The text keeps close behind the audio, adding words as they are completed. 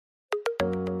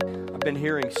been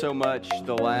hearing so much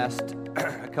the last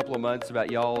couple of months about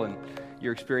y'all and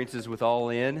your experiences with All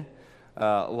In.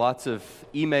 Lots of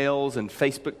emails and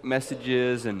Facebook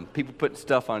messages and people putting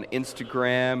stuff on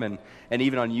Instagram and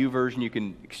even on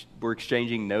YouVersion we're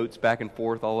exchanging notes back and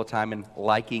forth all the time and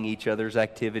liking each other's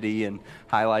activity and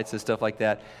highlights and stuff like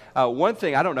that. One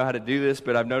thing, I don't know how to do this,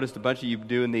 but I've noticed a bunch of you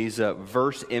doing these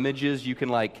verse images. You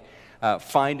can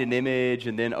find an image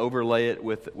and then overlay it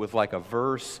with like a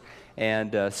verse.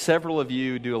 And several of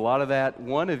you do a lot of that.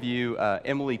 One of you,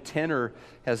 Emily Tenner,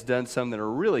 has done some that are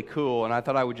really cool. And I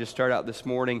thought I would just start out this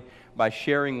morning by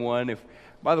sharing one.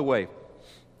 By the way,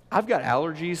 I've got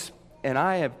allergies, and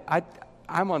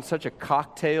I'm on such a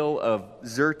cocktail of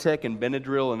Zyrtec and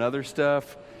Benadryl and other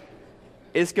stuff.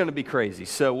 It's going to be crazy.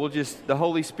 So the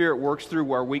Holy Spirit works through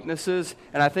our weaknesses.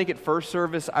 And I think at first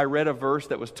service, I read a verse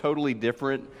that was totally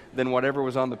different than whatever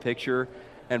was on the picture.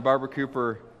 And Barbara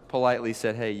Cooper politely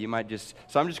said, hey, you might just...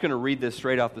 So I'm just going to read this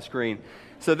straight off the screen.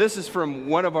 So this is from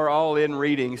one of our all-in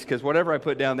readings, because whatever I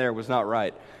put down there was not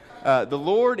right. The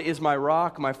Lord is my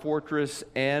rock, my fortress,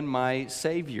 and my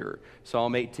Savior.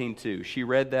 Psalm 18:2. She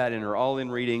read that in her all-in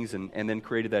readings and then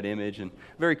created that image. And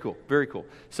very cool, very cool.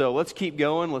 So let's keep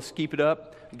going. Let's keep it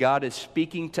up. God is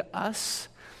speaking to us,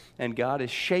 and God is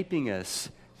shaping us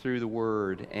through the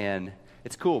Word. And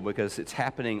it's cool because it's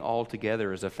happening all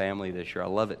together as a family this year. I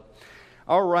love it.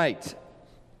 All right,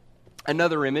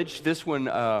 another image. This one,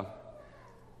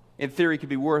 in theory, could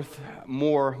be worth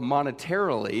more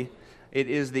monetarily. It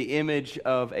is the image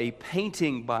of a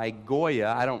painting by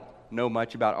Goya. I don't know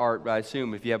much about art, but I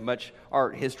assume if you have much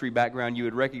art history background, you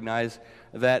would recognize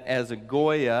that as a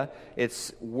Goya.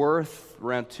 It's worth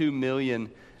around $2 million,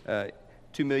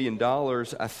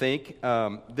 I think.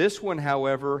 This one,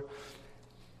 however...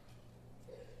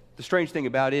 The strange thing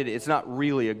about it, it's not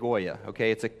really a Goya, okay?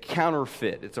 It's a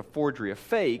counterfeit. It's a forgery, a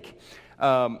fake.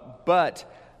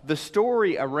 But the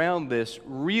story around this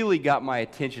really got my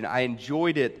attention. I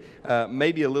enjoyed it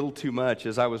maybe a little too much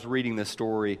as I was reading this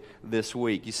story this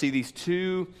week. You see, these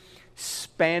two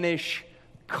Spanish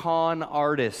con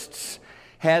artists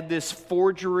had this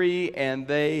forgery, and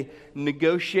they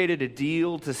negotiated a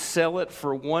deal to sell it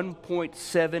for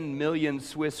 1.7 million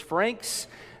Swiss francs.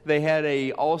 They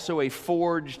had also a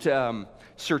forged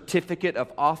certificate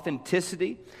of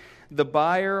authenticity. The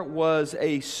buyer was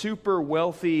a super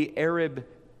wealthy Arab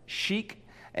sheik,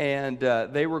 and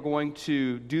they were going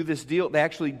to do this deal. They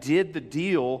actually did the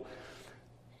deal.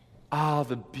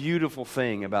 The beautiful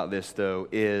thing about this, though,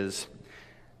 is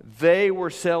they were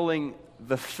selling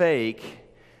the fake.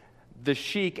 The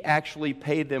sheik actually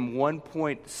paid them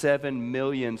 1.7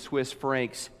 million Swiss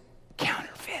francs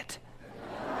counterfeit.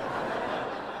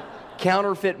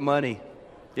 Counterfeit money.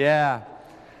 Yeah.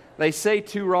 They say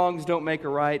two wrongs don't make a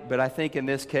right, but I think in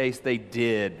this case they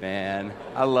did, man.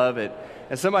 I love it.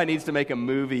 And somebody needs to make a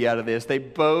movie out of this. They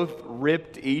both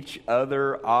ripped each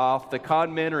other off. The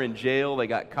con men are in jail. They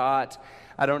got caught.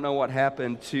 I don't know what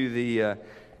happened to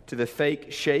the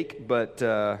fake sheikh, but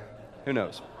who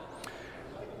knows?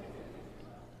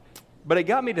 But it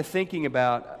got me to thinking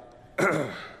about,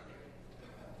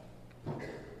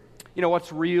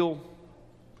 what's real,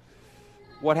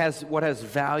 what has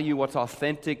value, what's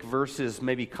authentic versus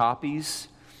maybe copies.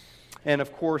 And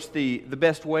of course, the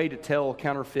best way to tell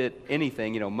counterfeit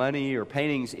anything, money or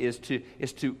paintings, is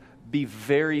to be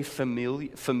very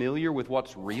familiar with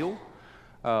what's real,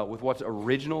 with what's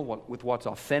original, with what's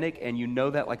authentic, and you know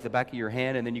that like the back of your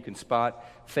hand, and then you can spot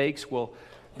fakes. Well,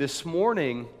 this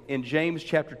morning in James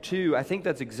chapter 2, I think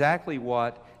that's exactly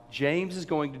what James is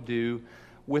going to do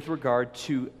with regard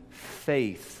to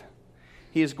faith.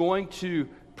 He is going to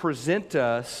present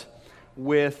us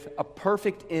with a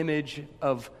perfect image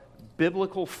of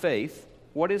biblical faith.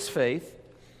 What is faith?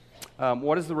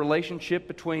 What is the relationship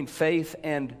between faith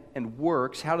and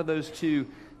works? How do those two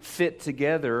fit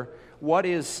together? What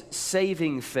is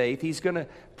saving faith? He's going to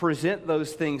present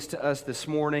those things to us this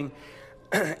morning.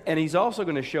 And he's also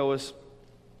going to show us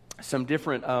some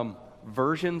different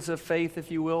versions of faith, if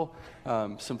you will,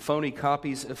 some phony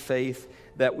copies of faith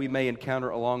that we may encounter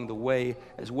along the way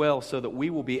as well, so that we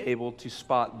will be able to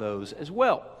spot those as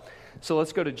well. So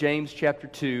let's go to James chapter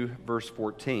 2, verse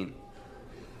 14.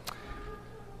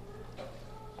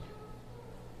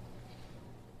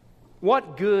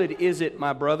 What good is it,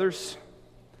 my brothers,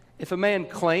 if a man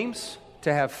claims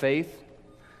to have faith,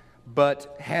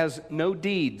 but has no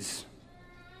deeds?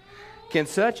 Can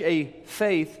such a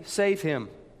faith save him?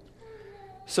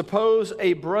 Suppose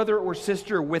a brother or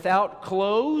sister without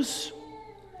clothes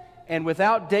and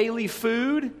without daily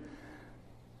food,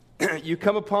 you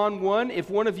come upon one. If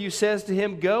one of you says to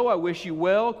him, "Go, I wish you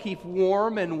well, keep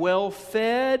warm and well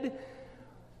fed,"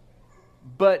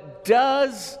 but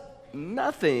does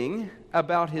nothing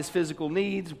about his physical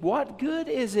needs, what good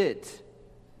is it?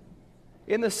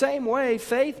 In the same way,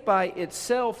 faith by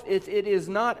itself, if it is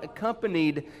not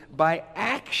accompanied by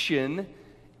action,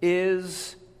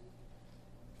 is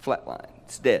flatline.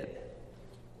 It's dead.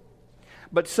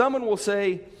 But someone will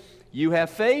say, you have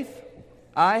faith,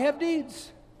 I have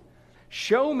deeds.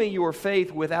 Show me your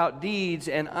faith without deeds,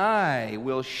 and I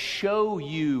will show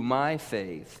you my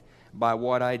faith by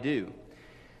what I do.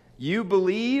 You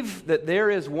believe that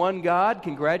there is one God?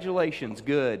 Congratulations,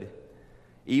 good.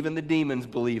 Even the demons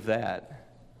believe that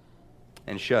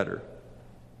and shudder.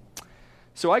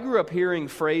 So I grew up hearing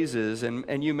phrases,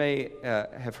 and you may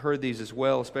have heard these as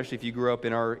well, especially if you grew up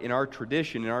in our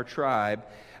tradition, in our tribe.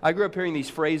 I grew up hearing these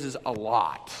phrases a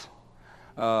lot.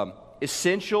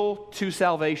 Essential to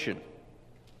salvation,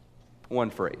 one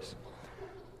phrase.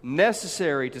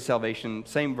 Necessary to salvation,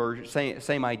 same version,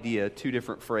 same idea, two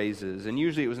different phrases. And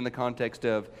usually it was in the context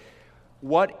of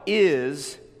what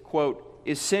is, quote,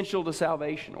 essential to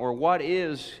salvation, or what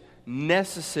is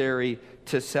necessary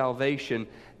to salvation.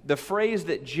 The phrase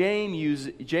that James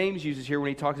uses here when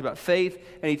he talks about faith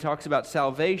and he talks about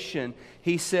salvation,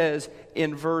 he says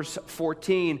in verse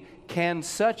 14, can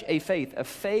such a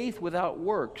faith without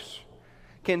works,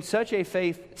 can such a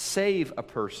faith save a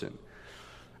person?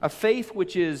 A faith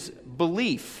which is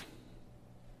belief,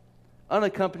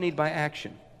 unaccompanied by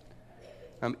action.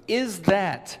 Is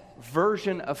that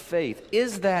version of faith,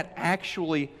 is that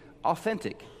actually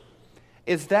authentic?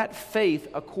 Is that faith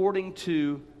according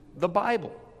to the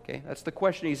Bible? Okay, that's the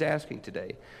question he's asking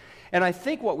today. And I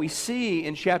think what we see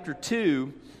in chapter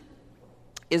 2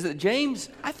 is that James,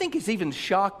 I think, is even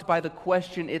shocked by the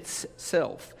question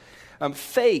itself.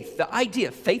 Faith, the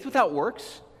idea, faith without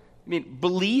works, I mean,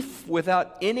 belief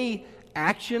without any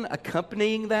action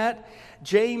accompanying that.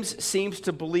 James seems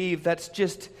to believe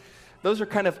those are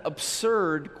kind of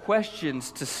absurd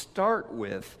questions to start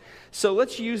with. So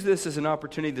let's use this as an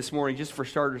opportunity this morning, just for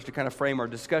starters, to kind of frame our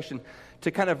discussion,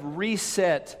 to kind of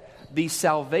reset the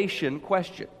salvation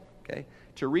question, okay?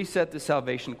 To reset the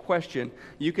salvation question,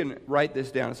 you can write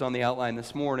this down. It's on the outline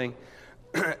this morning.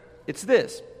 It's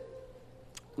this.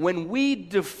 When we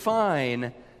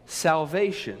define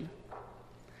salvation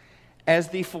as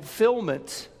the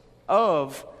fulfillment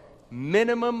of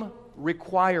minimum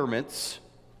requirements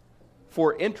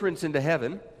for entrance into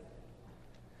heaven,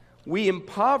 we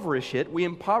impoverish it, we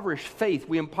impoverish faith,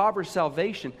 we impoverish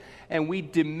salvation, and we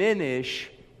diminish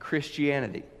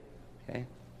Christianity. Okay?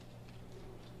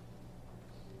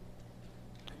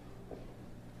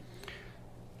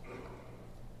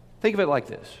 Think of it like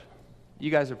this.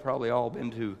 You guys have probably all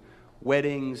been to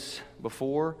weddings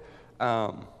before.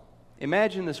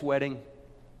 Imagine this wedding,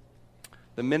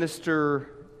 the minister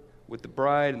with the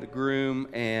bride and the groom,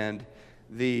 and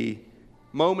the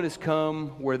moment has come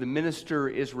where the minister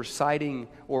is reciting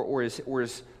or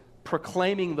is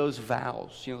proclaiming those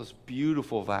vows, those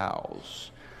beautiful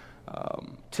vows,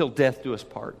 till death do us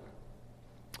part,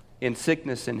 in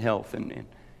sickness and health, and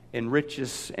in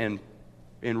riches and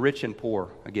in rich and poor.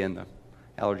 Again, the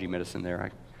allergy medicine there. I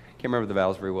can't remember the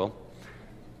vows very well.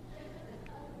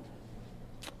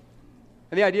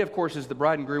 And the idea, of course, is the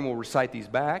bride and groom will recite these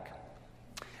back.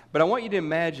 But I want you to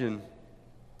imagine,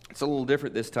 it's a little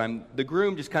different this time. The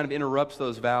groom just kind of interrupts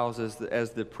those vows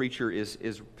as the preacher is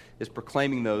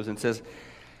proclaiming those and says,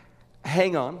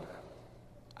 hang on,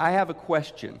 I have a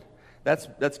question. That's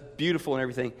beautiful and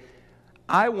everything.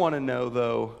 I want to know,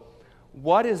 though,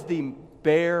 what is the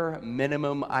bare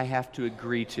minimum I have to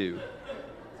agree to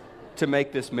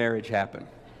make this marriage happen?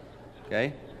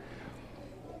 Okay?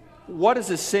 What is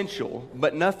essential,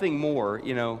 but nothing more,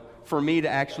 for me to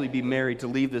actually be married, to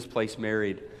leave this place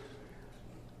married?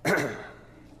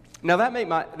 Now,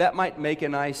 that might make a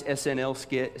nice SNL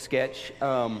sketch.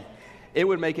 It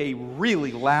would make a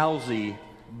really lousy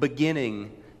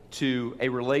beginning to a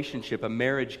relationship, a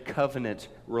marriage covenant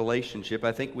relationship.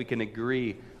 I think we can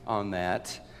agree on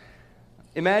that.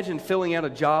 Imagine filling out a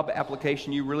job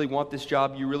application. You really want this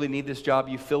job. You really need this job.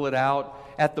 You fill it out.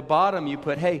 At the bottom, you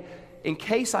put, hey, in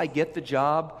case I get the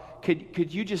job,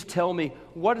 could you just tell me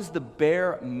what is the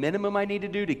bare minimum I need to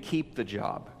do to keep the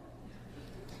job?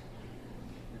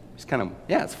 It's kind of,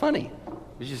 it's funny.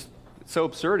 It's so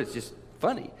absurd, it's just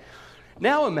funny.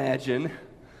 Now imagine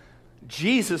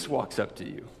Jesus walks up to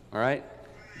you, all right?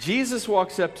 Jesus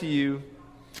walks up to you,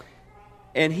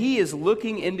 and he is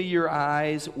looking into your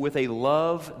eyes with a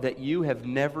love that you have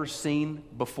never seen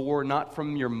before, not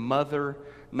from your mother,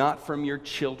 not from your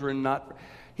children,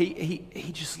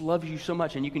 He just loves you so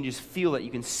much, and you can just feel that.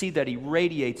 You can see that. He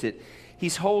radiates it.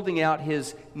 He's holding out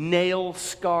his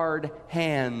nail-scarred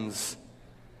hands,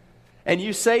 and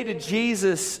you say to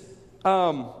Jesus,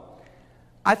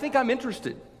 I think I'm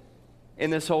interested in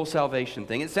this whole salvation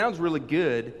thing. It sounds really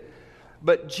good,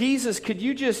 but Jesus, could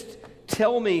you just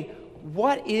tell me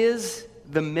what is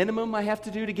the minimum I have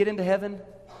to do to get into heaven?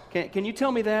 Can you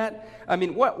tell me that? I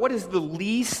mean, what is the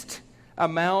least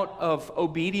amount of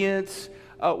obedience?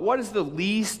 What is the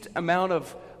least amount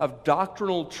of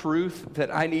doctrinal truth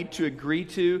that I need to agree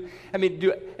to? I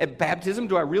mean, at baptism,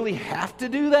 do I really have to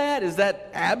do that? Is that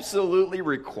absolutely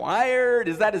required?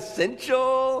 Is that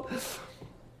essential?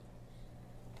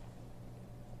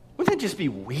 Wouldn't that just be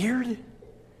weird? I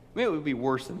mean, it would be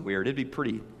worse than weird. It'd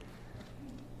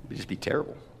just be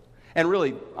terrible. And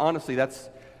really, honestly,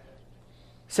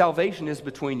 salvation is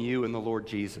between you and the Lord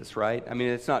Jesus, right? I mean,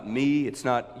 it's not me, it's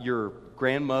not your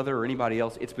grandmother or anybody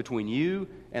else. It's between you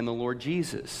and the Lord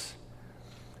Jesus.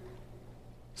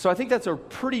 So I think that's a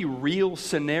pretty real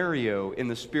scenario in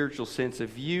the spiritual sense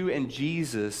of you and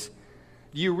Jesus.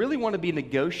 Do you really want to be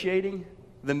negotiating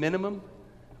the minimum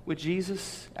with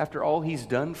Jesus after all he's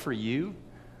done for you?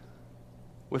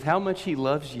 With how much he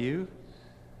loves you?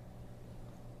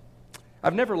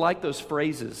 I've never liked those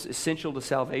phrases, essential to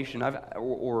salvation,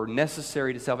 or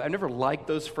necessary to salvation. I've never liked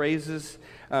those phrases.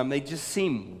 They just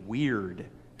seem weird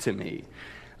to me.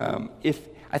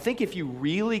 I think if you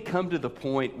really come to the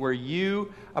point where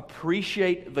you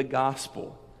appreciate the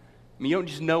gospel, I mean, you don't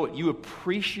just know it, you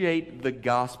appreciate the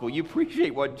gospel. You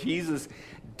appreciate what Jesus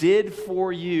did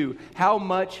for you, how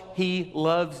much he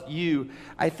loves you.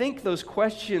 I think those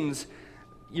questions,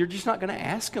 you're just not going to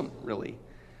ask them, really.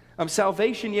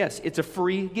 Salvation, yes, it's a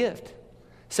free gift.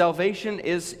 Salvation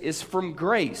is from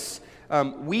grace.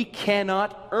 We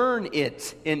cannot earn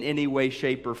it in any way,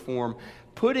 shape, or form.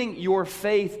 Putting your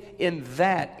faith in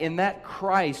that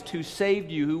Christ who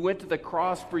saved you, who went to the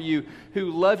cross for you,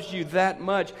 who loves you that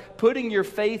much, putting your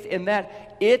faith in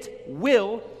that, it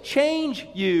will change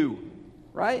you,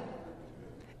 right?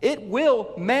 It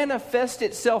will manifest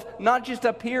itself not just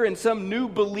up here in some new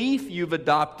belief you've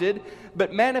adopted,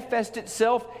 but manifest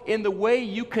itself in the way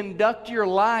you conduct your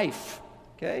life,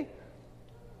 okay?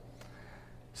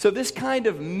 So this kind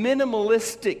of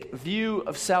minimalistic view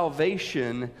of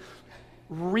salvation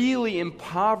really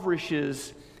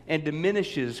impoverishes and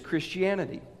diminishes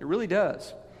Christianity. It really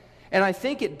does. And I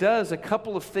think it does a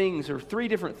couple of things, or three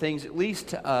different things, at least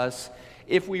to us,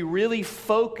 if we really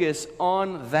focus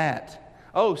on that.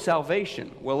 Oh,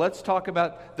 salvation. Well, let's talk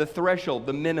about the threshold,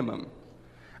 the minimum.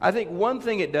 I think one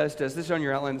thing it does this is on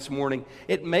your outline this morning,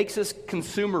 it makes us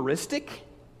consumeristic.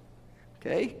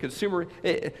 Okay?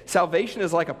 Salvation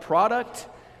is like a product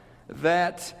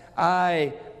that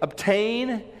I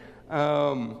obtain.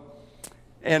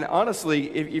 And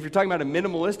honestly, if you're talking about a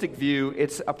minimalistic view,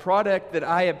 it's a product that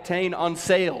I obtain on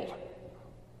sale.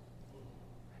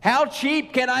 How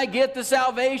cheap can I get the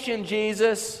salvation,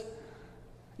 Jesus?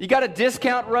 You got a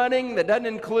discount running that doesn't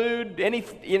include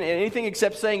anything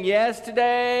except saying yes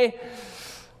today?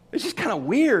 It's just kind of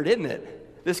weird, isn't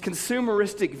it? This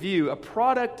consumeristic view, a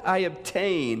product I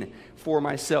obtain for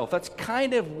myself. That's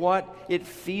kind of what it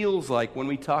feels like when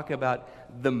we talk about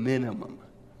the minimum.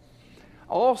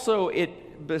 Also,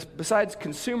 besides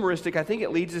consumeristic, I think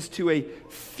it leads us to a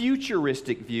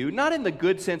futuristic view, not in the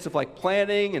good sense of like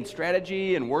planning and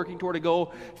strategy and working toward a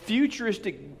goal,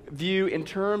 futuristic view in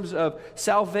terms of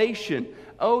salvation.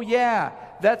 Oh yeah,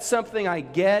 that's something I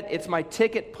get. It's my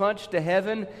ticket punch to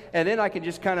heaven, and then I can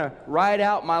just kind of ride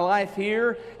out my life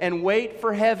here and wait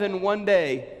for heaven one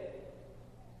day.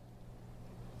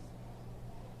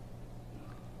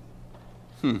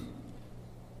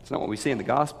 It's not what we see in the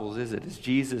Gospels, is it? As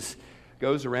Jesus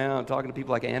goes around talking to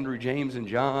people like Andrew, James, and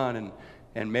John,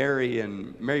 and Mary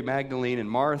Magdalene,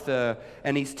 and Martha,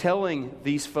 and he's telling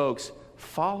these folks,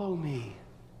 follow me.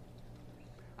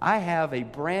 I have a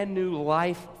brand new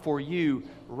life for you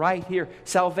right here.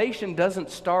 Salvation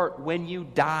doesn't start when you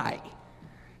die.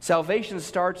 Salvation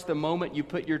starts the moment you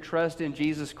put your trust in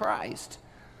Jesus Christ.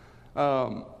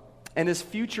 And this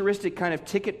futuristic kind of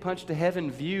ticket punch to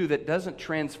heaven view that doesn't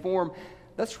transform,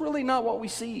 that's really not what we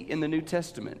see in the New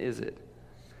Testament, is it?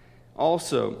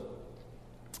 Also,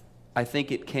 I think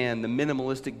the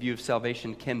minimalistic view of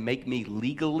salvation can make me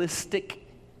legalistic.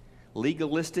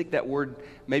 Legalistic, that word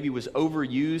maybe was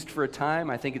overused for a time.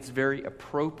 I think it's very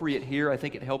appropriate here. I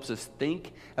think it helps us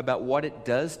think about what it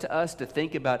does to us to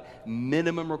think about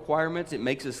minimum requirements. It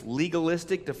makes us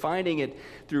legalistic. Defining it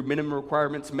through minimum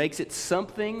requirements makes it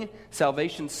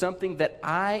salvation something that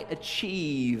I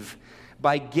achieve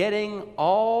by getting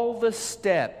all the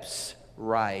steps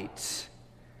right,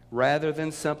 rather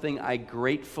than something I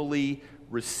gratefully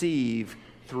receive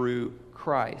through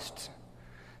Christ.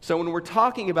 So when we're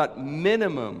talking about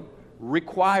minimum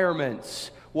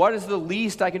requirements. What is the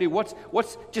least I can do?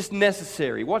 What's just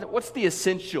necessary? What's the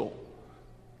essential?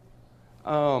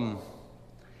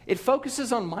 It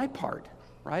focuses on my part,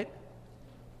 right?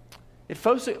 It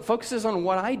focuses on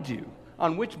what I do,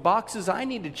 on which boxes I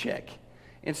need to check,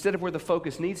 instead of where the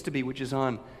focus needs to be, which is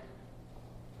on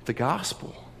the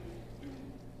gospel.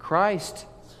 Christ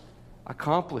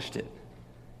accomplished it.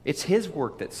 It's His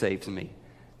work that saves me,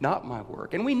 not my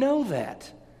work. And we know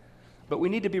that. But we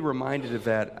need to be reminded of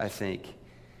that, I think.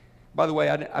 By the way,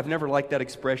 I've never liked that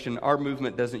expression. Our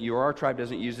movement doesn't, or our tribe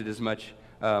doesn't use it as much,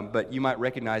 but you might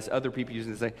recognize other people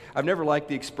using it. I've never liked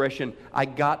the expression, I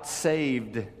got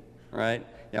saved, right?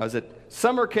 I was at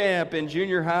summer camp in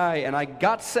junior high, and I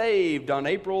got saved on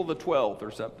April the 12th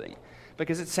or something,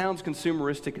 because it sounds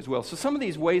consumeristic as well. So some of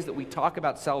these ways that we talk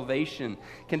about salvation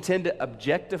can tend to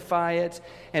objectify it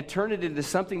and turn it into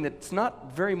something that's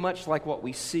not very much like what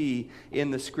we see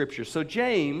in the Scripture. So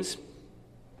James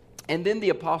and then the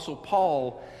Apostle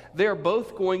Paul, they're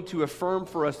both going to affirm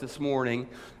for us this morning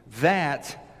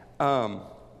that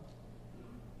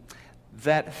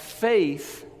that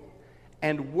faith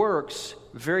and works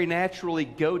very naturally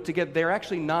go together. They're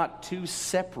actually not two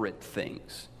separate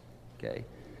things, okay?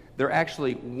 They're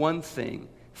actually one thing.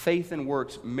 Faith and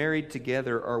works married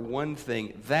together are one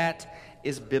thing. That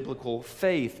is biblical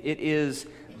faith. It is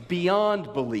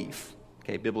beyond belief,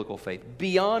 okay, biblical faith.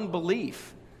 Beyond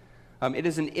belief. It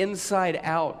is an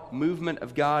inside-out movement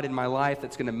of God in my life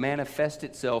that's going to manifest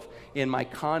itself in my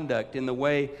conduct, in the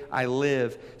way I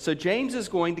live. So James is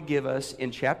going to give us, in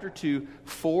chapter 2,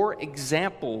 4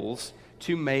 examples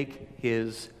to make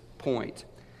his point.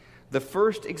 The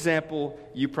first example,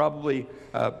 you probably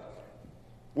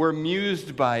were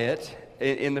amused by it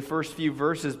in the first few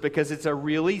verses because it's a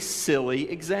really silly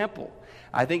example.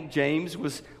 I think James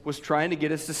was trying to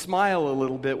get us to smile a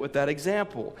little bit with that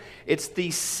example. It's the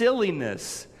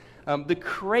silliness, the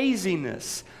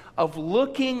craziness of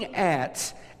looking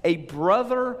at a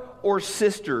brother or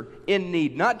sister in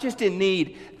need. Not just in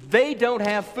need, they don't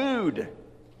have food.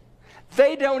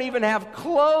 They don't even have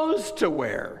clothes to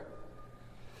wear.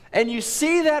 And you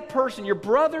see that person, your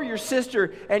brother, your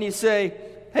sister, and you say,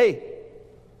 hey,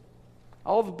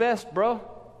 all the best, bro.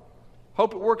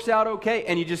 Hope it works out okay,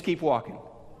 and you just keep walking.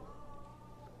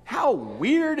 How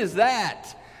weird is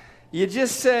that? You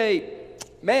just say,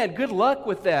 man, good luck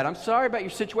with that. I'm sorry about your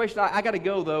situation. I got to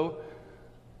go, though.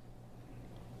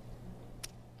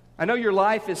 I know your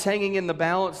life is hanging in the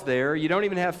balance there. You don't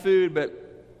even have food,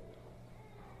 but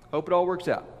hope it all works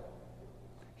out.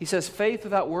 He says faith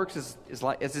without works is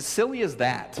as silly as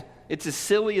that. It's as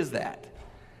silly as that.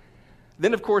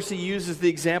 Then, of course, he uses the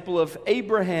example of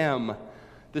Abraham.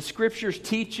 The Scriptures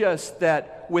teach us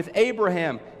that with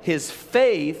Abraham, his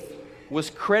faith was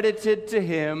credited to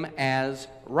him as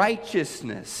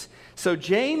righteousness. So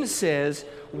James says,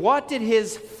 what did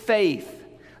his faith,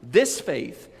 this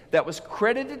faith that was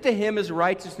credited to him as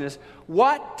righteousness,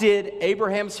 what did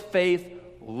Abraham's faith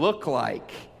look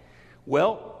like?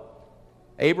 Well,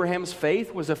 Abraham's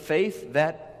faith was a faith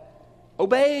that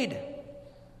obeyed.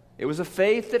 It was a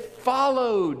faith that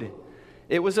followed.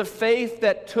 It was a faith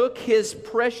that took his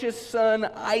precious son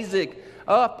Isaac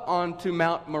up onto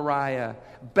Mount Moriah,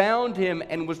 bound him,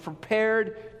 and was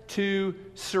prepared to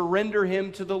surrender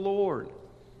him to the Lord.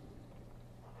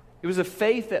 It was a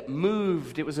faith that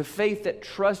moved. It was a faith that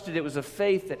trusted. It was a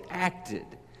faith that acted.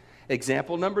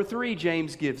 Example number 3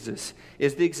 James gives us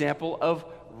is the example of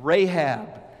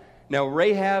Rahab. Now,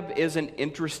 Rahab is an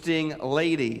interesting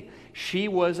lady. She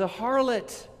was a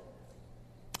harlot.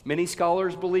 Many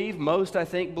scholars believe, most I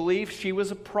think believe, she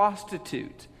was a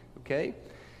prostitute, okay?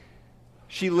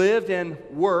 She lived and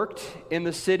worked in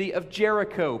the city of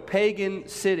Jericho, pagan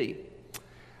city.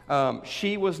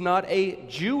 She was not a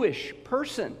Jewish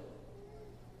person,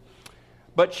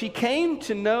 but she came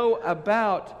to know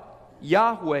about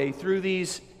Yahweh through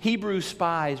these Hebrew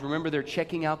spies. Remember, they're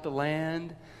checking out the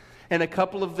land, and a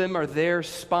couple of them are there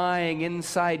spying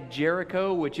inside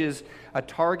Jericho, which is a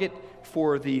target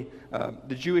for the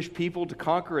Jewish people to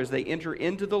conquer as they enter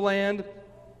into the land.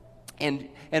 And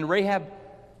Rahab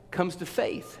comes to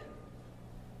faith.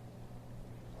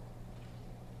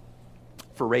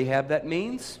 For Rahab, that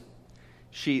means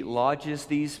she lodges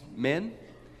these men,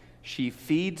 she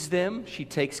feeds them, she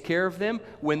takes care of them.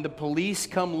 When the police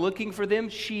come looking for them,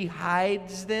 she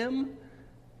hides them.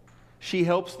 She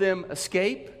helps them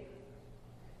escape.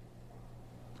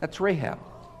 That's Rahab.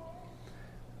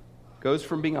 Goes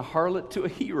from being a harlot to a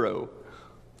hero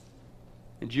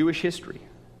in Jewish history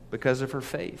because of her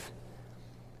faith.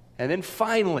 And then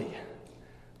finally,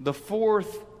 the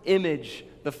fourth image,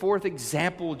 the fourth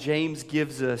example James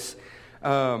gives us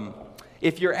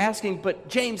If you're asking, but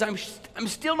James, I'm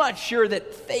still not sure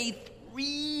that faith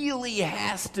really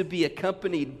has to be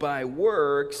accompanied by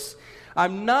works,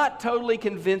 I'm not totally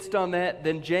convinced on that,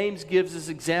 then James gives us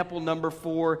example number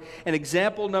 4. And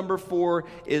example number 4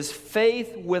 is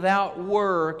faith without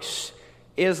works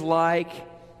is like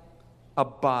a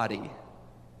body,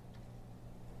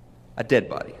 a dead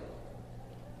body,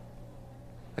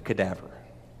 a cadaver.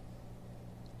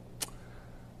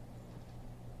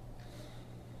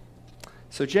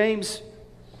 So James,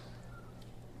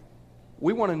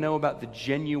 we want to know about the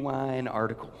genuine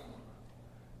article.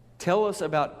 Tell us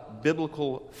about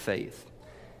biblical faith.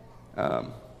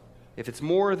 If it's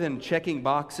more than checking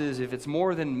boxes, if it's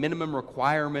more than minimum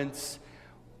requirements,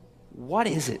 what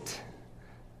is it?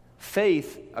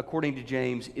 Faith, according to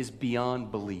James, is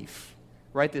beyond belief.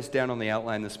 Write this down on the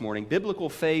outline this morning. Biblical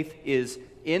faith is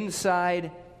inside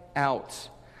out.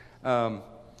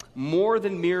 More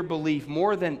than mere belief,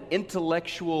 more than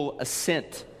intellectual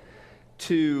assent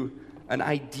to an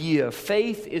idea.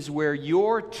 Faith is where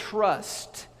your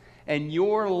trust and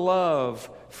your love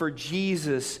for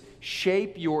Jesus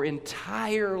shape your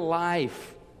entire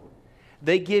life.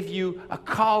 They give you a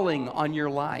calling on your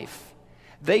life.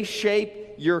 They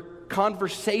shape your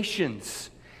conversations.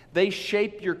 They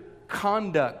shape your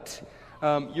conduct.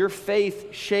 Your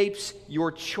faith shapes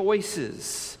your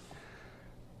choices.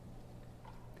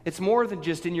 It's more than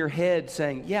just in your head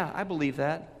saying, yeah, I believe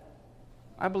that.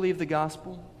 I believe the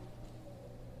gospel.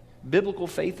 Biblical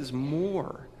faith is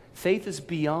more. Faith is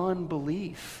beyond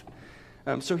belief.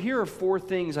 So here are 4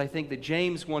 things I think that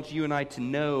James wants you and I to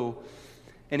know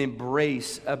and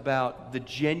embrace about the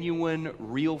genuine,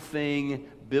 real thing,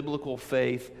 biblical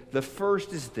faith. The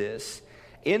first is this: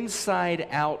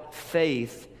 inside-out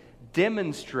faith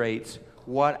demonstrates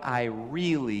what I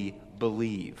really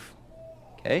believe.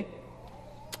 Okay?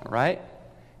 All right?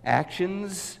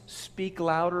 Actions speak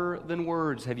louder than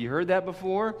words. Have you heard that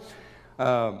before?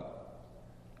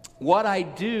 What I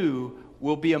do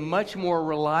will be a much more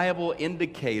reliable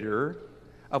indicator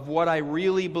of what I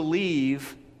really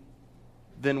believe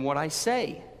than what I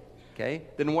say, okay?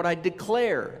 Than what I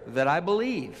declare that I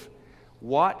believe.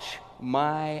 Watch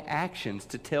my actions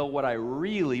to tell what I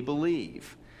really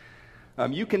believe.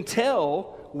 You can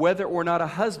tell whether or not a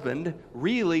husband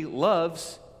really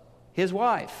loves his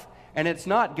wife. And it's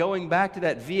not going back to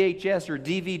that VHS or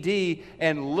DVD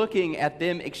and looking at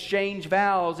them exchange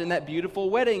vows in that beautiful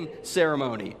wedding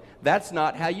ceremony. That's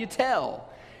not how you tell.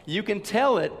 You can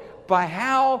tell it by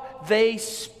how they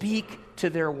speak to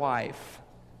their wife.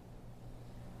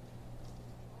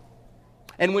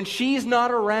 And when she's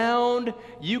not around,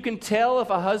 you can tell if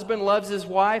a husband loves his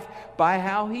wife by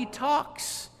how he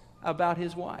talks about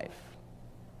his wife.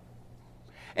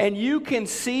 And you can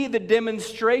see the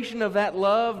demonstration of that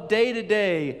love day to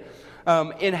day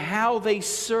in how they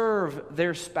serve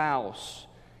their spouse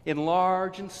in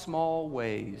large and small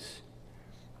ways.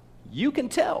 You can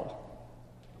tell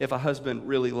if a husband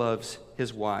really loves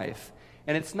his wife.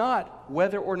 And it's not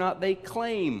whether or not they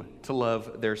claim to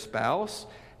love their spouse.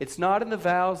 It's not in the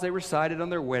vows they recited on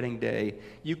their wedding day.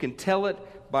 You can tell it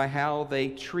by how they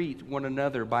treat one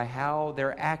another, by how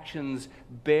their actions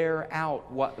bear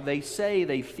out what they say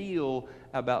they feel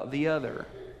about the other.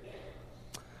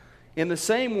 In the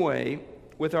same way,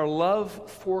 with our love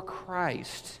for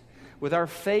Christ, with our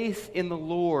faith in the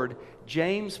Lord,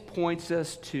 James points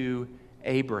us to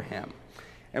Abraham.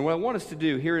 And what I want us to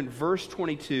do here in verse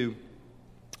 22,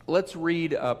 let's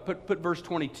read, put verse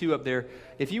 22 up there.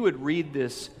 If you would read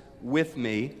this with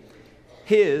me.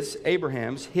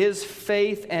 Abraham's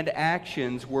faith and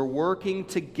actions were working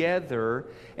together,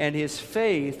 and his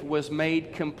faith was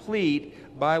made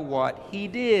complete by what he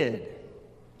did.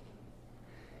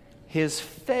 His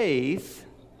faith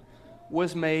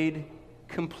was made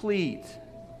complete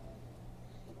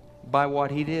by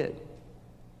what he did.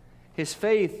 His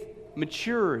faith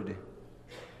matured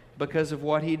because of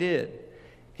what he did.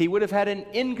 He would have had an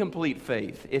incomplete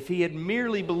faith if he had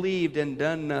merely believed and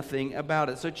done nothing about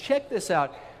it. So check this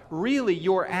out. Really,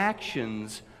 your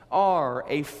actions are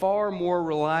a far more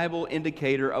reliable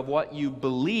indicator of what you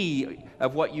believe,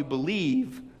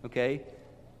 okay,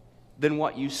 than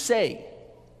what you say,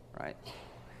 right?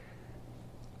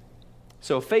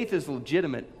 So if faith is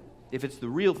legitimate, if it's the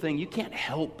real thing, you can't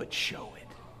help but show it.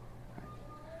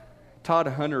 Todd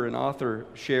Hunter, an author,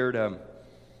 shared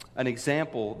an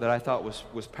example that I thought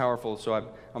was powerful, so I'm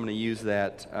going to use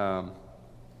that. And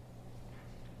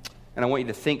I want you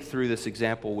to think through this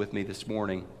example with me this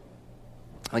morning.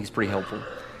 I think it's pretty helpful.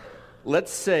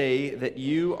 Let's say that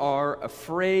you are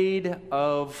afraid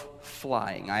of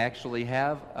flying. I actually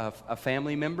have a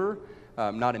family member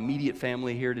not immediate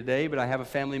family here today, but I have a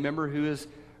family member who is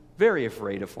very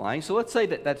afraid of flying. So let's say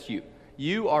that that's you.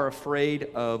 You are afraid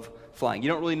of flying. You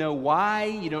don't really know why.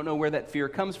 You don't know where that fear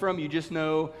comes from. You just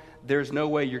know there's no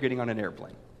way you're getting on an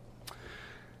airplane.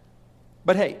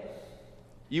 But hey,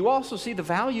 you also see the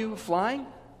value of flying.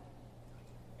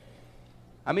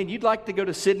 I mean, you'd like to go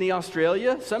to Sydney,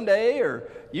 Australia someday, or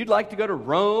you'd like to go to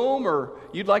Rome, or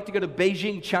you'd like to go to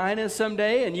Beijing, China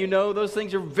someday, and you know those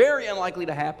things are very unlikely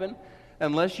to happen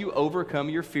unless you overcome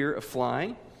your fear of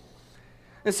flying.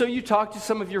 And so you talk to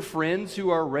some of your friends who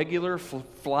are regular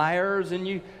flyers, and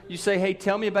you say, hey,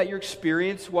 tell me about your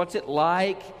experience. What's it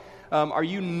like? Are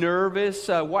you nervous?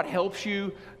 What helps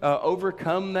you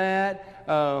overcome that?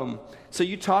 So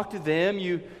you talk to them.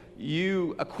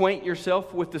 You acquaint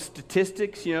yourself with the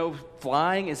statistics. You know,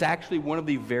 flying is actually one of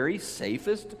the very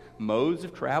safest modes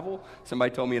of travel.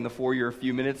 Somebody told me in the foyer a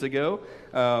few minutes ago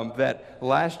that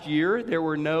last year there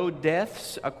were no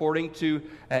deaths according to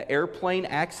airplane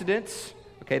accidents.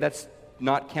 Okay, that's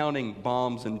not counting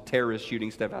bombs and terrorists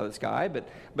shooting stuff out of the sky,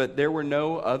 but there were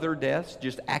no other deaths,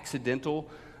 just accidental.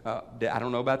 I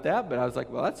don't know about that, but I was like,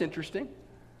 well, that's interesting.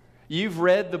 You've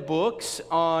read the books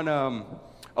on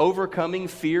overcoming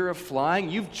fear of flying.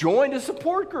 You've joined a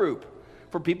support group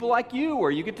for people like you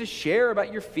where you get to share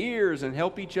about your fears and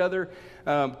help each other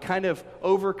kind of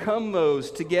overcome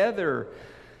those together.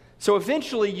 So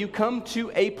eventually you come to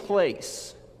a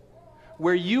place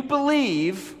where you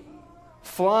believe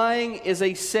flying is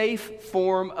a safe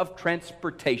form of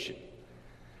transportation.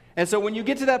 And so when you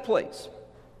get to that place,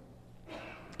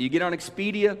 you get on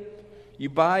Expedia, you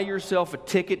buy yourself a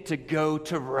ticket to go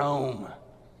to Rome.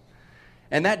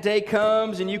 And that day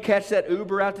comes and you catch that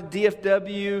Uber out to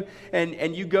DFW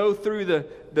and you go through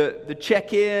the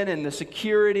check-in and the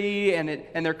security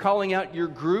and they're calling out your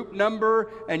group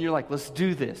number and you're like, let's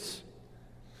do this.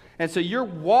 And so you're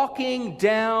walking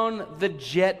down the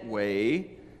jetway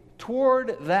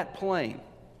toward that plane.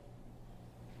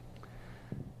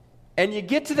 And you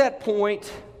get to that point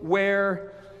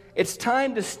where it's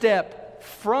time to step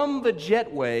from the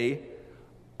jetway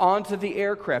onto the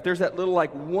aircraft. There's that little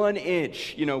 1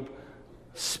 inch,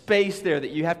 space there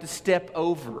that you have to step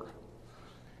over.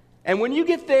 And when you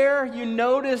get there, you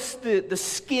notice the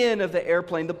skin of the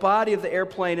airplane, the body of the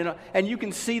airplane, and you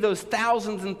can see those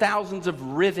thousands and thousands of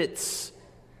rivets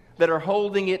that are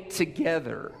holding it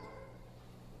together.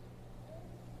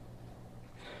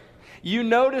 You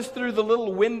notice through the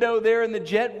little window there in the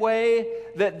jetway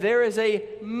that there is a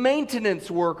maintenance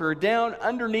worker down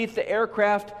underneath the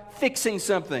aircraft fixing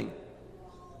something.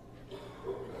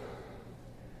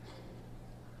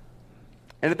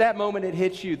 And at that moment it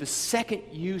hits you. The second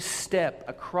you step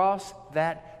across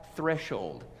that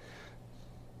threshold,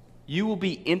 you will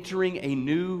be entering a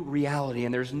new reality,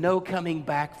 and there's no coming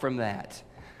back from that.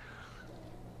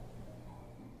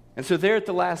 And so there at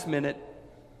the last minute,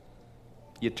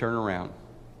 you turn around.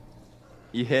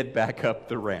 You head back up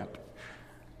the ramp.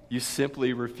 You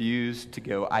simply refuse to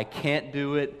go. I can't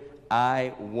do it.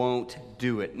 I won't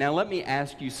do it. Now let me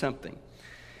ask you something.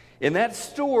 In that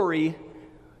story,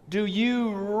 do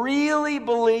you really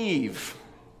believe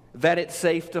that it's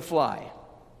safe to fly?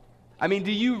 I mean,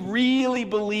 do you really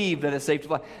believe that it's safe to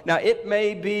fly? Now, it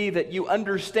may be that you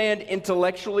understand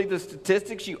intellectually the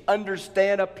statistics. You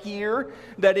understand up here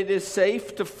that it is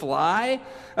safe to fly.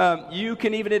 You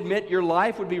can even admit your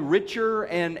life would be richer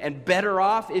and better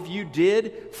off if you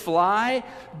did fly.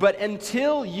 But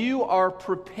until you are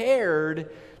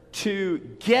prepared to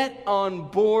get on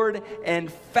board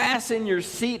and fasten your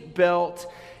seatbelt,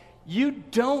 you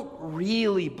don't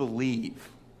really believe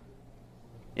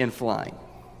in flying.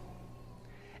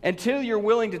 Until you're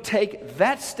willing to take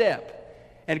that step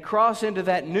and cross into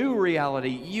that new reality,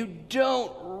 you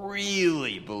don't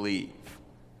really believe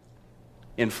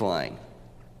in flying.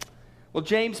 Well,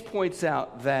 James points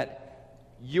out that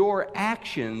your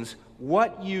actions,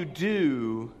 what you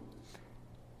do,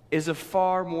 is a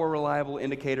far more reliable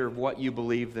indicator of what you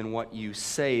believe than what you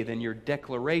say, than your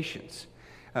declarations.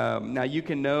 Now, you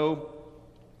can know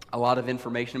a lot of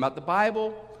information about the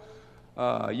Bible.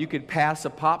 You could pass a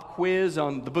pop quiz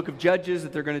on the book of Judges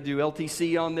that they're going to do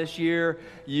LTC on this year.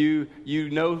 You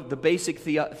know the basic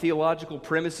theological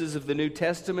premises of the New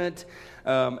Testament,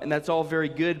 and that's all very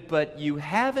good, but you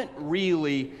haven't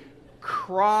really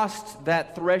crossed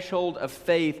that threshold of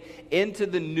faith into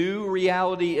the new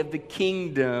reality of the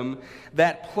kingdom,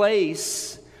 that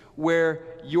place where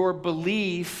your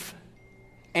belief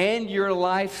and your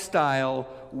lifestyle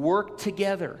work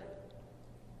together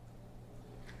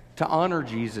to honor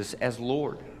Jesus as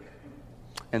Lord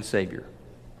and Savior.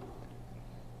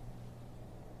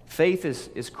 Faith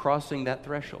is crossing that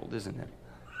threshold, isn't it?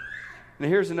 Now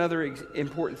here's another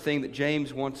important thing that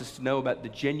James wants us to know about the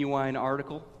genuine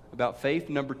article about faith.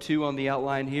 Number 2 on the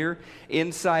outline here.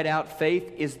 Inside out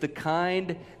faith is the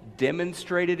kind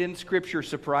demonstrated in Scripture.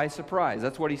 Surprise, surprise.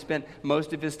 That's what he spent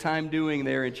most of his time doing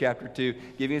there in chapter 2,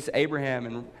 giving us Abraham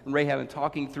and Rahab and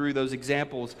talking through those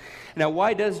examples. Now,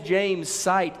 why does James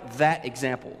cite that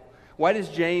example? Why does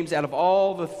James, out of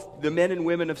all the men and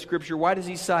women of Scripture, why does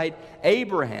he cite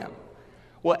Abraham?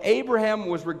 Well, Abraham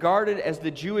was regarded as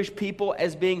the Jewish people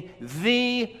as being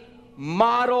the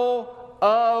model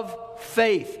of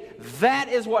faith. That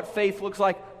is what faith looks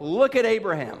like. Look at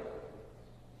Abraham.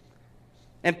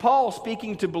 And Paul,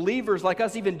 speaking to believers like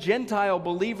us, even Gentile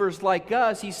believers like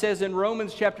us, he says in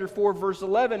Romans chapter 4, verse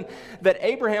 11, that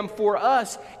Abraham for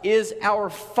us is our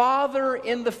father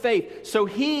in the faith. So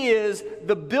he is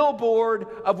the billboard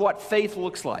of what faith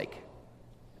looks like.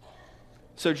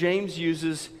 So James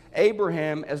uses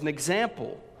Abraham as an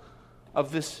example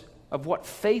of this, of what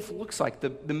faith looks like,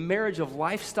 the marriage of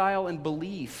lifestyle and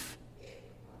belief.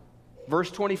 Verse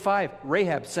 25,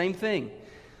 Rahab, same thing.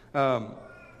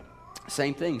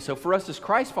 Same thing. So for us as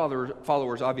Christ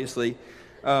followers, obviously,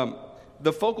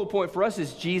 the focal point for us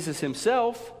is Jesus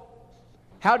himself.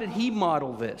 How did he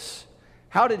model this?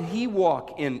 How did he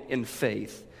walk in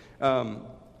faith?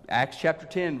 Acts chapter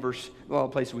 10, a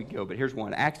place we can go, but here's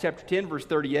one. Acts chapter 10, verse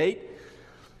 38.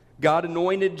 God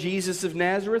anointed Jesus of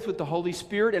Nazareth with the Holy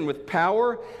Spirit and with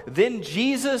power. Then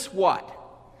Jesus, what?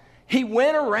 He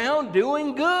went around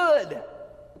doing good.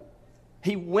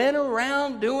 He went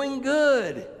around doing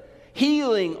good,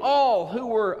 healing all who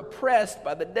were oppressed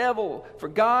by the devil, for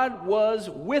God was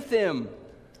with him.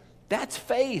 That's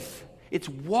faith. It's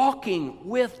walking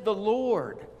with the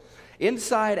Lord.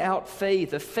 Inside out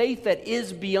faith, a faith that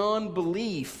is beyond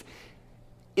belief,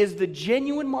 is the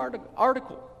genuine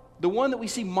article. The one that we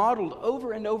see modeled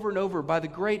over and over and over by the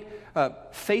great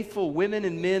faithful women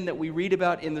and men that we read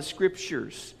about in the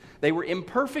Scriptures. They were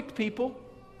imperfect people.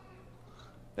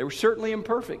 They were certainly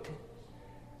imperfect.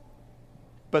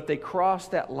 But they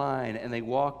crossed that line and they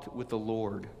walked with the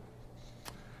Lord.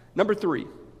 Number 3,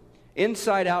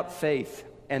 inside out faith.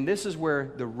 And this is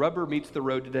where the rubber meets the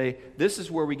road today. This is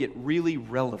where we get really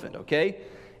relevant, okay?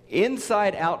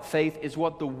 Inside out faith is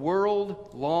what the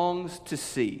world longs to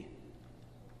see.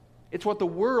 It's what the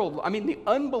world, the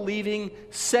unbelieving,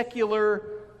 secular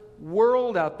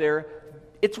world out there,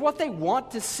 it's what they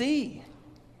want to see.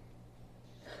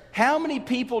 How many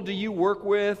people do you work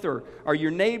with, or are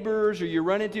your neighbors, or you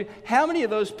run into? How many of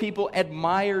those people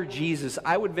admire Jesus?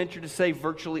 I would venture to say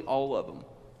virtually all of them.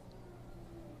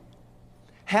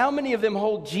 How many of them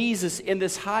hold Jesus in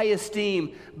this high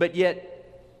esteem, but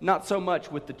yet not so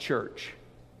much with the church?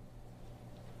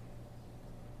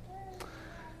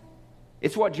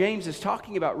 It's what James is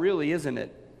talking about, really, isn't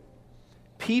it?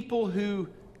 People who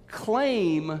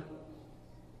claim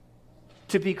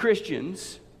to be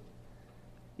Christians,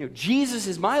 Jesus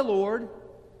is my Lord,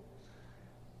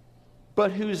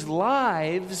 but whose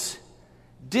lives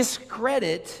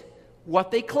discredit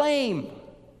what they claim.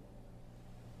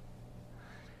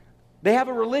 They have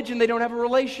a religion, they don't have a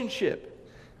relationship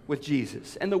with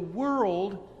Jesus. And the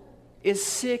world is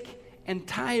sick and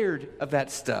tired of that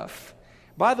stuff.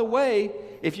 By the way,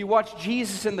 if you watch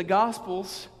Jesus in the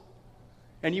Gospels,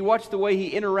 and you watch the way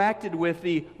he interacted with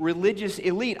the religious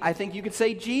elite, I think you could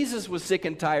say Jesus was sick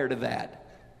and tired of that.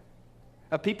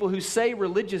 Of people who say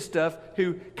religious stuff,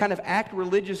 who kind of act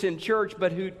religious in church,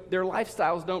 but who their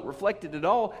lifestyles don't reflect it at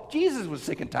all. Jesus was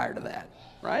sick and tired of that,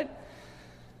 right?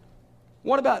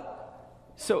 What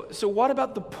about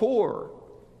the poor?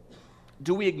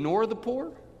 Do we ignore the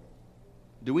poor?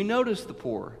 Do we notice the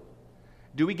poor?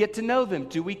 Do we get to know them?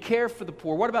 Do we care for the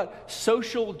poor? What about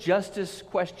social justice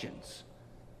questions?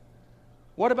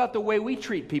 What about the way we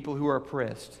treat people who are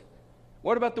oppressed?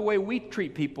 What about the way we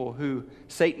treat people who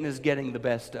Satan is getting the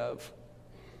best of?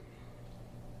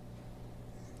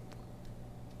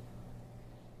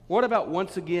 What about,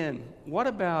 once again, what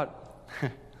about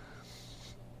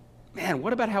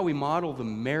how we model the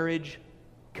marriage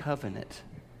covenant?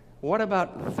 What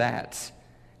about that?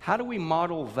 How do we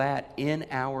model that in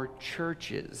our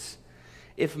churches?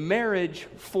 If marriage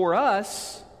for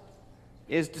us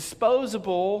is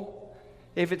disposable,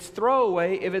 if it's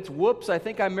throwaway, if it's whoops, I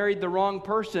think I married the wrong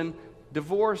person,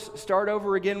 divorce, start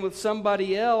over again with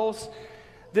somebody else,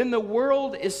 then the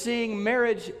world is seeing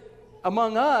marriage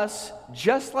among us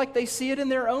just like they see it in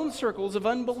their own circles of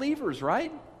unbelievers,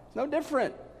 right? No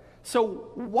different.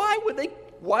 So why would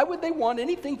they want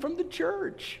anything from the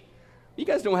church? You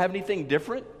guys don't have anything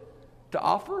different to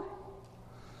offer?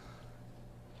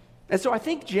 And so I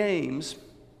think James,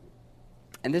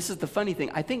 and this is the funny thing,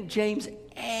 I think James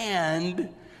and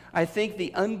I think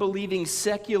the unbelieving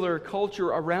secular culture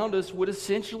around us would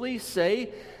essentially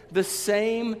say the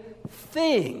same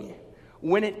thing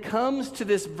when it comes to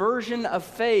this version of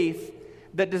faith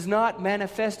that does not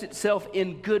manifest itself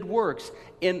in good works,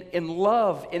 in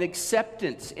love, in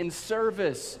acceptance, in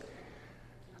service.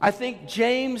 I think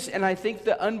James and I think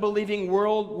the unbelieving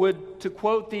world would, to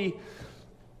quote the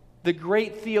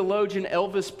great theologian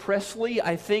Elvis Presley,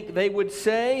 I think they would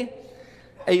say,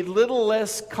 a little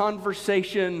less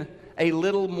conversation, a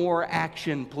little more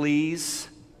action, please.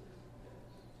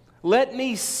 Let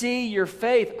me see your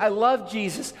faith. I love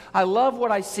Jesus. I love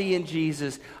what I see in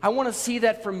Jesus. I want to see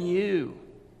that from you.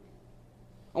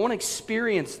 I want to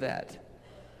experience that.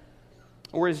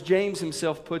 Or as James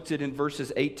himself puts it in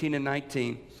verses 18 and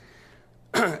 19,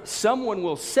 someone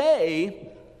will say,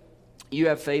 you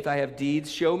have faith, I have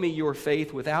deeds. Show me your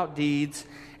faith without deeds,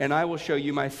 and I will show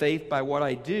you my faith by what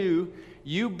I do.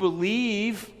 You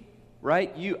believe,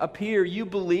 right? You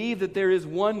believe that there is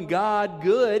one God,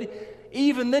 good.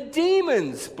 Even the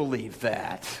demons believe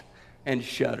that and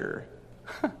shudder.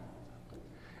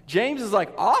 James is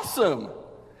like, awesome.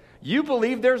 You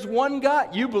believe there's one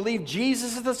God. You believe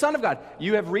Jesus is the Son of God.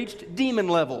 You have reached demon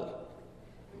level.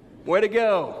 Way to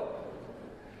go.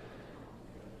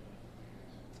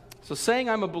 So saying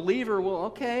I'm a believer, well,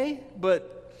 okay,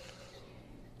 but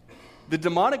the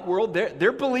demonic world,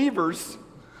 they're believers.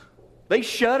 They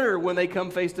shudder when they come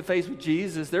face to face with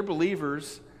Jesus. They're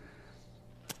believers.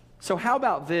 So how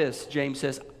about this? James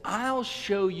says, I'll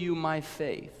show you my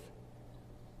faith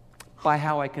by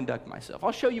how I conduct myself.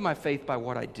 I'll show you my faith by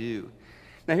what I do.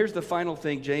 Now here's the final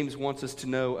thing James wants us to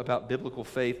know about biblical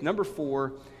faith. Number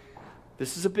 4,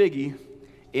 this is a biggie.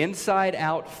 Inside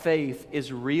out faith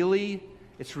is really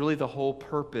the whole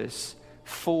purpose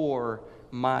for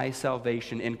my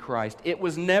salvation in Christ. It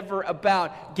was never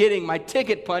about getting my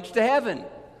ticket punched to heaven.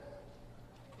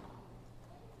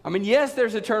 I mean, yes,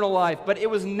 there's eternal life, but it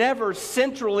was never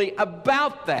centrally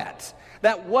about that.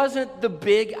 That wasn't the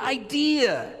big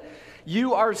idea.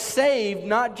 You are saved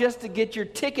not just to get your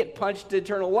ticket punched to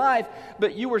eternal life,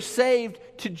 but you were saved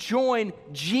to join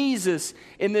Jesus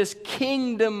in this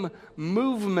kingdom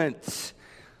movement.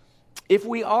 If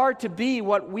we are to be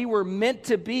what we were meant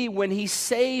to be when He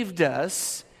saved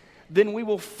us, then we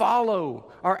will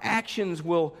follow. Our actions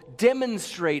will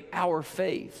demonstrate our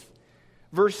faith.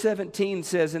 Verse 17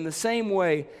 says, in the same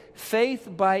way, faith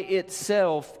by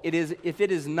itself, if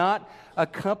it is not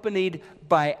accompanied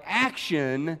by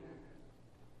action,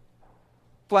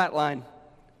 flatline,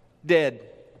 dead.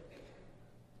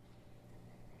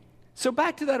 So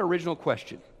back to that original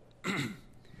question.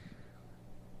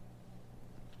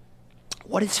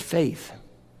 What is faith?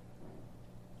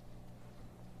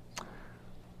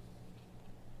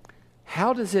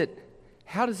 How does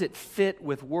it fit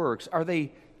with works? Are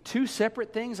they two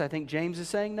separate things? I think James is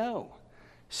saying no.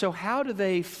 So how do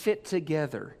they fit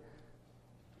together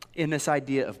in this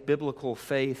idea of biblical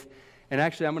faith? And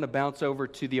actually, I'm going to bounce over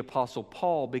to the Apostle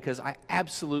Paul because I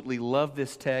absolutely love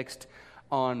this text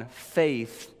on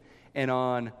faith and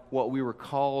on what we were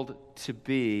called to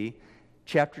be.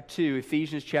 Chapter 2,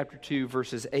 Ephesians chapter 2,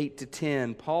 verses 8 to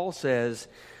 10, Paul says,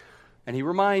 and he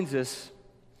reminds us,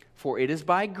 for it is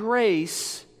by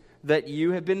grace that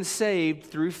you have been saved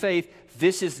through faith.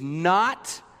 This is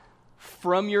not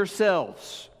from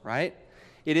yourselves, right?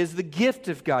 It is the gift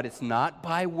of God. It's not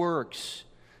by works,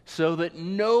 so that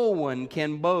no one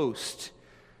can boast.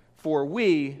 For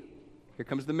we, here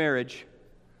comes the marriage,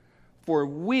 for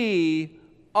we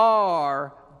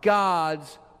are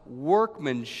God's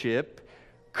workmanship,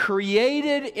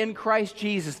 created in Christ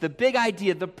Jesus. The big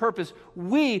idea, the purpose,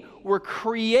 we were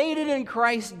created in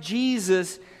Christ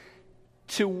Jesus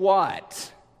to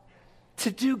what? To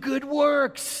do good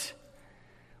works,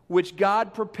 which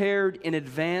God prepared in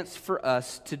advance for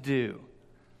us to do.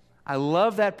 I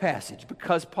love that passage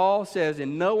because Paul says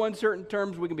in no uncertain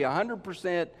terms we can be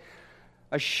 100%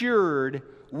 assured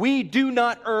we do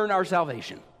not earn our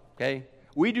salvation, okay?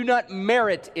 We do not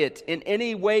merit it in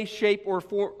any way, shape, or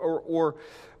form,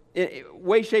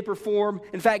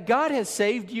 In fact, God has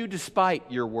saved you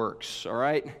despite your works, all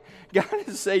right? God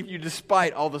has saved you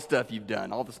despite all the stuff you've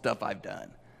done, all the stuff I've done.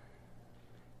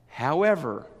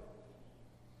 However,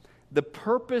 the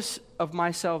purpose of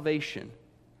my salvation,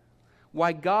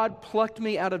 why God plucked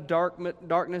me out of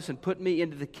darkness and put me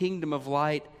into the kingdom of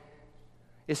light,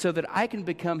 is so that I can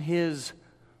become His,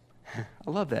 I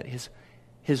love that,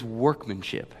 His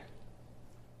workmanship.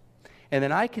 And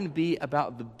then I can be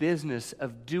about the business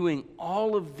of doing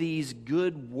all of these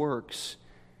good works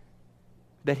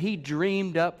that He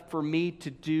dreamed up for me to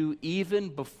do even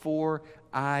before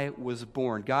I was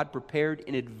born. God prepared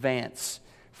in advance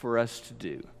for us to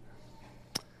do.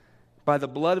 By the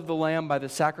blood of the Lamb, by the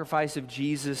sacrifice of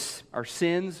Jesus, our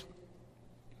sins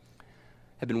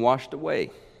have been washed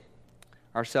away.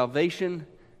 Our salvation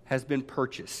has been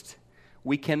purchased.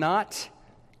 We cannot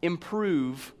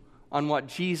improve on what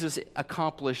Jesus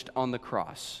accomplished on the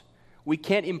cross. We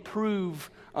can't improve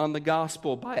on the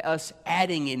gospel by us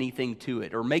adding anything to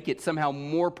it or make it somehow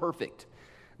more perfect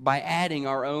by adding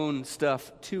our own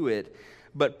stuff to it.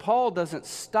 But Paul doesn't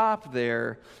stop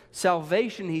there.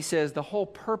 Salvation, he says, the whole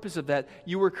purpose of that,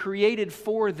 you were created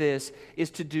for this,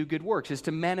 is to do good works, is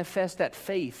to manifest that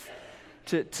faith,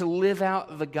 to live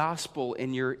out the gospel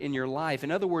in your life.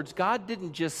 In other words, God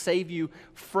didn't just save you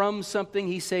from something,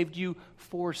 He saved you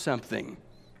for something.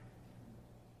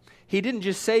 He didn't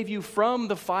just save you from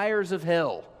the fires of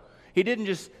hell. He didn't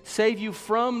just save you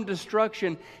from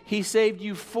destruction. He saved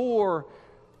you for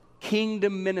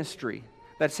kingdom ministry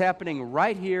that's happening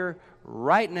right here,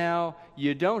 right now.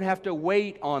 You don't have to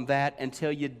wait on that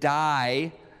until you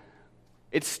die.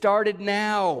 It started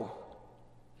now.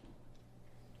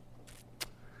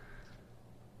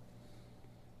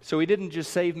 So He didn't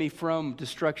just save me from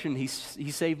destruction, He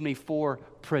saved me for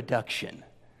production.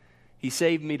 He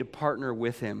saved me to partner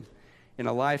with Him in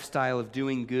a lifestyle of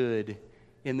doing good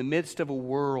in the midst of a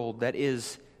world that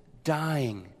is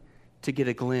dying to get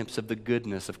a glimpse of the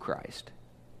goodness of Christ.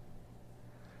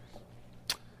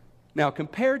 Now,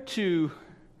 compared to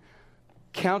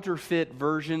counterfeit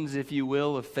versions, if you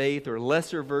will, of faith, or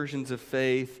lesser versions of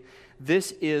faith,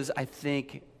 this is, I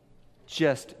think,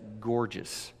 just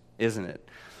gorgeous, isn't it?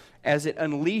 As it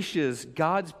unleashes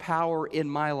God's power in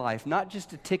my life, not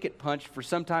just a ticket punch for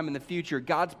some time in the future,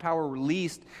 God's power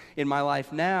released in my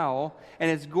life now. And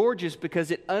it's gorgeous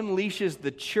because it unleashes the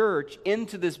church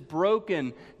into this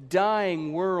broken,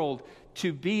 dying world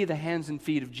to be the hands and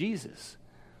feet of Jesus.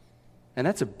 And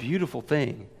that's a beautiful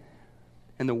thing.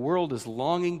 And the world is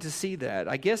longing to see that.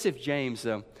 I guess if James,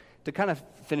 to kind of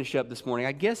finish up this morning,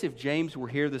 I guess if James were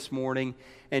here this morning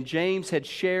and James had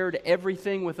shared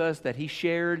everything with us that he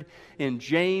shared in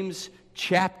James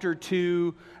chapter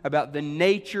 2 about the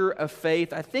nature of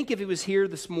faith, I think if he was here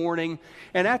this morning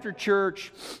and after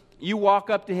church you walk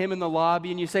up to him in the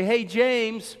lobby and you say, "Hey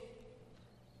James,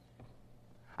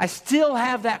 I still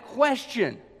have that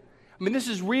question. I mean, this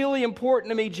is really important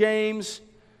to me, James.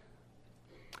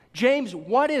 James,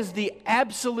 what is the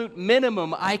absolute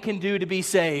minimum I can do to be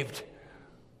saved?"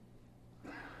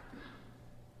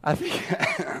 I think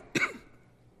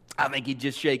he'd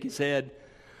just shake his head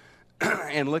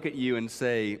and look at you and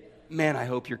say, "Man, I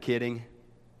hope you're kidding.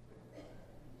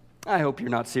 I hope you're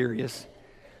not serious."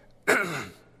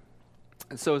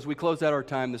 And so as we close out our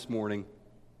time this morning,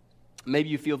 maybe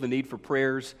you feel the need for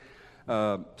prayers,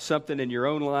 something in your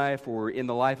own life or in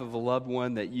the life of a loved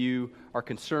one that you are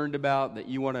concerned about, that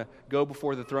you want to go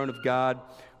before the throne of God.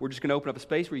 We're just going to open up a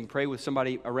space where you can pray with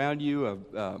somebody around you,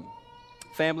 a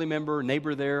family member,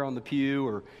 neighbor there on the pew,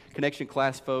 or connection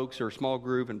class folks or a small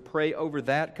group, and pray over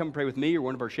that. Come pray with me or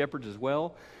one of our shepherds as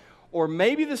well. Or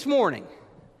maybe this morning,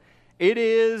 it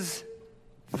is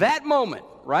that moment,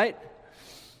 right?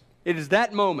 It is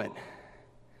that moment.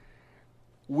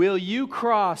 Will you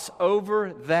cross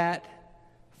over that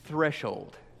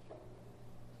threshold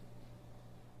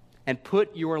and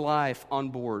put your life on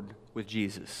board with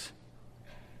Jesus?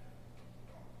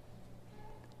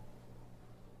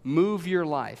 Move your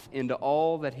life into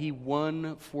all that He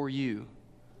won for you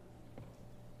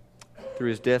through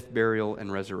His death, burial,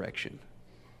 and resurrection.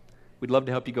 We'd love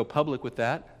to help you go public with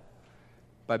that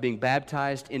by being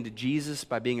baptized into Jesus,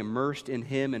 by being immersed in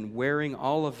Him and wearing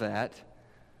all of that,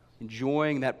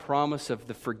 enjoying that promise of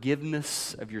the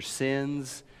forgiveness of your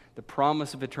sins, the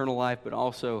promise of eternal life, but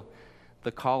also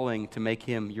the calling to make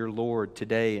Him your Lord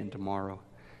today and tomorrow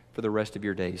for the rest of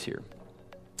your days here.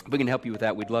 If we can help you with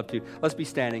that, we'd love to. Let's be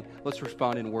standing. Let's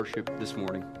respond in worship this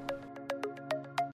morning.